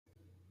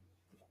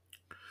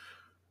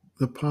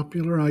The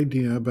popular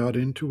idea about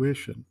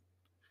intuition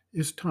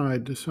is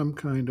tied to some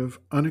kind of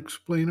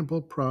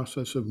unexplainable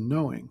process of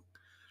knowing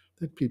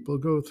that people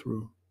go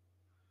through.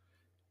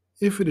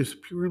 If it is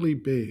purely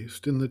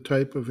based in the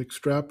type of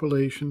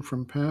extrapolation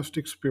from past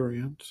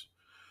experience,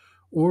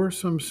 or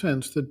some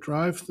sense that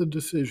drives the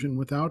decision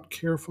without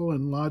careful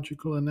and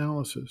logical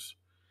analysis,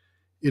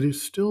 it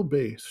is still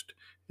based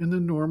in the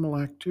normal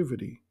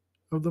activity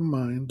of the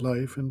mind,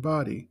 life, and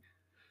body,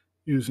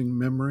 using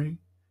memory,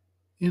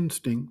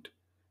 instinct,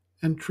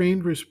 and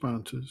trained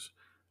responses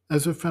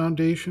as a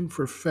foundation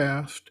for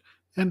fast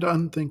and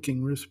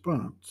unthinking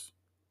response.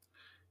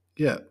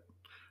 Yet,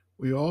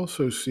 we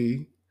also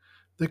see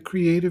that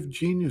creative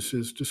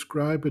geniuses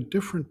describe a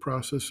different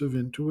process of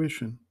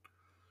intuition,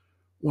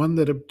 one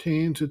that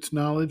obtains its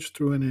knowledge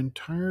through an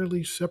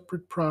entirely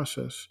separate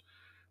process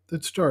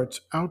that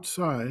starts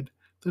outside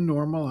the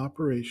normal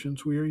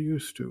operations we are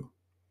used to.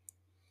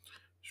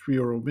 Sri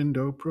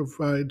Aurobindo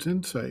provides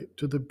insight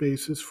to the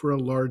basis for a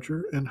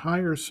larger and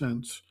higher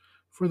sense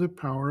for the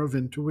power of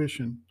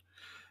intuition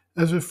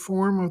as a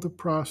form of the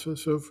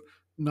process of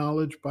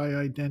knowledge by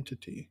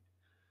identity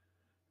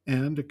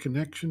and a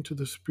connection to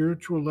the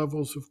spiritual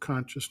levels of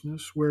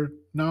consciousness where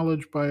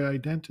knowledge by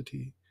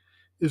identity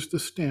is the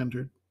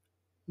standard,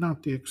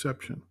 not the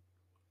exception.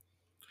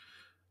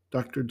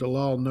 Dr.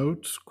 Dalal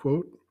notes,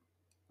 quote,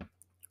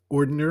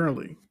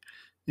 ordinarily,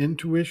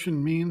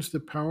 intuition means the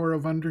power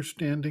of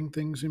understanding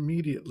things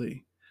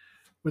immediately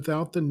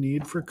without the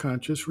need for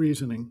conscious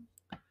reasoning.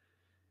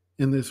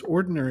 In this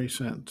ordinary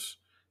sense,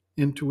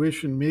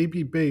 intuition may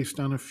be based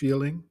on a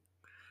feeling,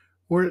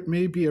 or it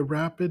may be a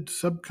rapid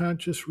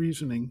subconscious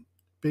reasoning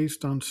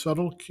based on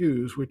subtle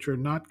cues which are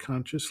not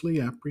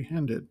consciously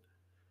apprehended.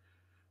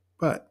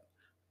 But,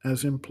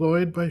 as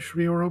employed by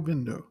Sri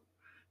Aurobindo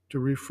to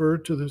refer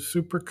to the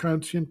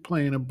superconscient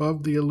plane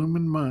above the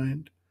illumined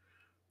mind,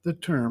 the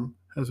term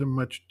has a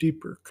much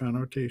deeper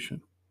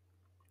connotation.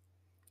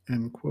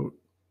 End quote.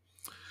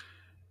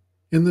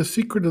 In The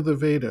Secret of the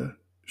Veda,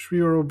 Sri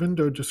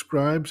Aurobindo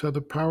describes how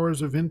the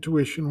powers of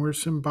intuition were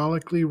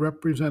symbolically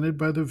represented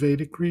by the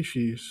Vedic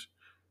rishis.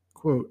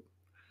 Quote,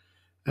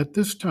 at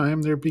this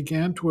time there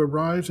began to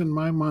arise in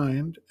my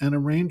mind an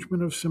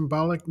arrangement of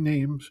symbolic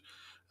names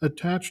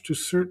attached to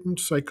certain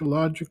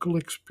psychological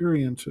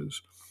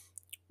experiences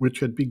which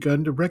had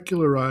begun to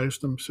regularize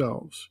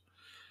themselves.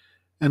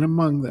 And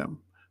among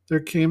them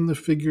there came the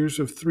figures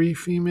of three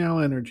female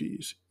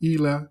energies,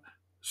 Ila,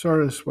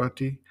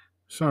 Saraswati,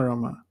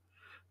 Sarama,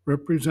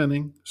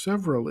 representing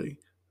severally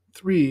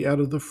three out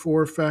of the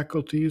four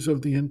faculties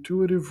of the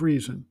intuitive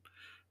reason: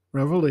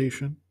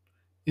 revelation,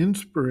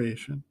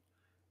 inspiration,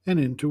 and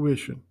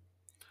intuition.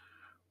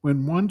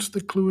 When once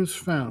the clue is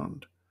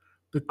found,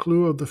 the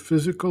clue of the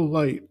physical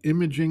light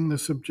imaging the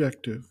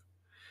subjective,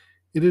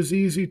 it is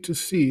easy to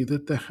see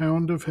that the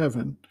hound of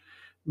heaven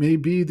may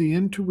be the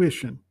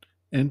intuition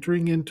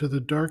entering into the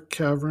dark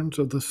caverns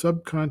of the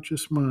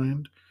subconscious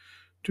mind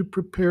to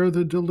prepare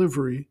the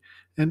delivery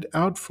and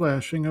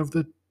outflashing of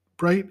the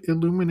bright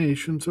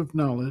illuminations of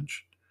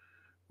knowledge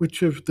which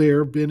have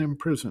there been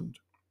imprisoned.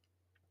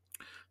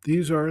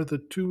 These are the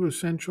two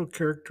essential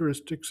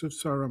characteristics of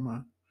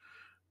Sarama.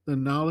 The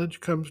knowledge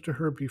comes to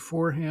her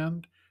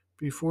beforehand,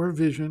 before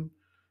vision,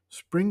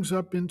 springs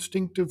up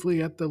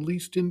instinctively at the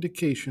least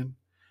indication,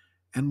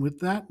 and with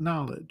that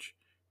knowledge,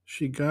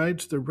 she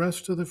guides the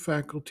rest of the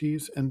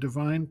faculties and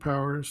divine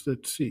powers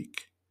that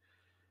seek.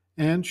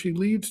 And she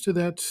leads to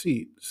that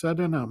seat,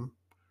 Sadanam,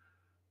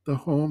 the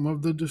home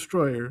of the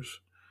destroyers,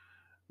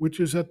 which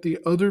is at the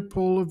other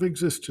pole of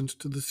existence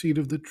to the seat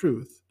of the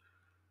truth,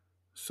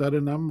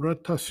 Sadanam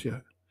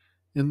Ratasya,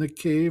 in the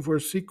cave or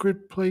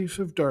secret place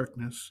of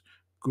darkness,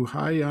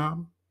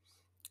 Guhayam,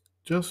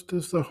 just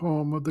as the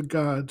home of the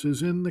gods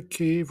is in the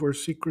cave or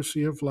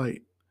secrecy of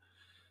light.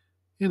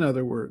 In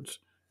other words,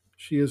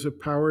 she is a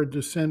power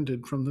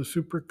descended from the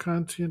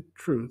superconscient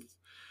truth,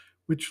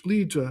 which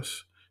leads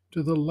us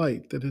to the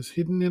light that is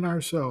hidden in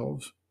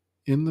ourselves,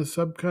 in the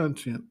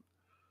subconscient.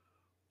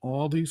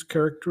 All these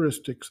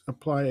characteristics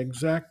apply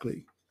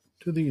exactly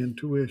to the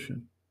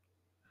intuition.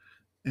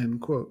 End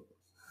quote.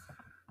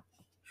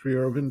 Sri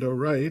Aurobindo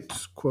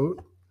writes,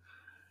 quote,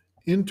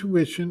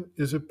 intuition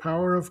is a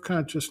power of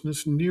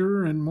consciousness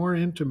nearer and more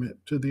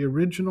intimate to the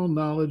original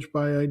knowledge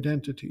by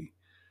identity,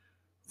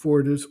 for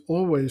it is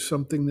always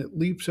something that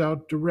leaps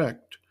out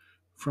direct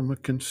from a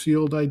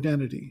concealed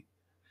identity.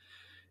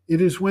 It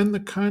is when the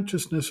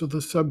consciousness of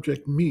the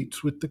subject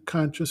meets with the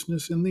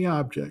consciousness in the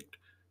object,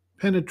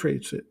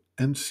 penetrates it,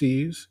 and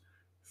sees,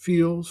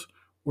 feels,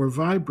 or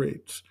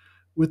vibrates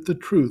with the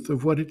truth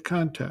of what it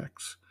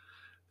contacts,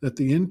 that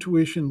the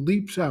intuition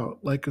leaps out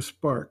like a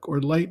spark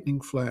or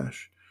lightning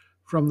flash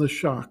from the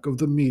shock of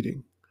the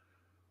meeting,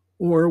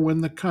 or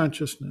when the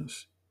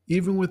consciousness,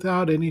 even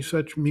without any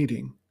such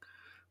meeting,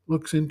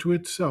 looks into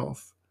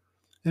itself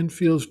and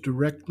feels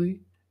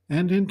directly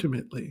and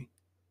intimately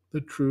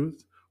the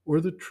truth or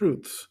the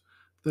truths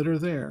that are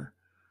there,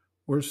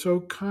 or so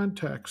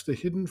contacts the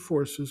hidden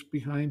forces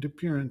behind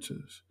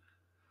appearances.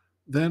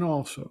 Then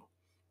also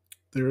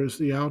there is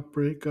the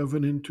outbreak of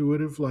an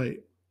intuitive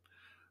light,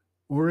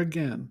 Or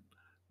again,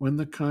 when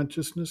the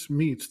consciousness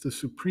meets the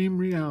supreme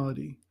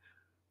reality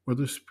or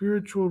the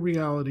spiritual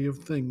reality of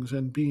things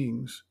and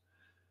beings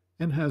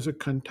and has a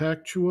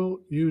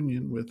contactual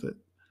union with it,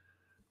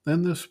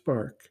 then the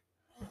spark,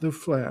 the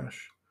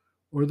flash,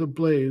 or the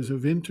blaze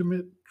of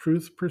intimate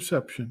truth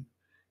perception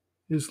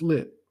is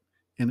lit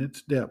in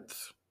its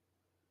depths.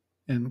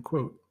 End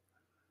quote.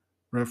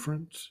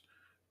 Reference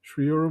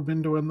Sri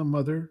Aurobindo and the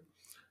Mother,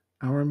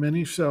 Our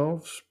Many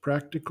Selves,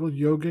 Practical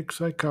Yogic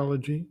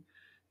Psychology,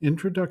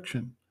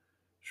 Introduction,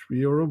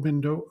 Sri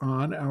Aurobindo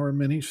on Our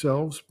Many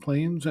Selves,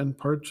 Planes and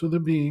Parts of the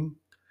Being,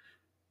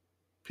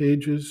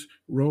 pages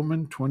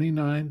Roman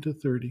 29 to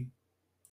 30.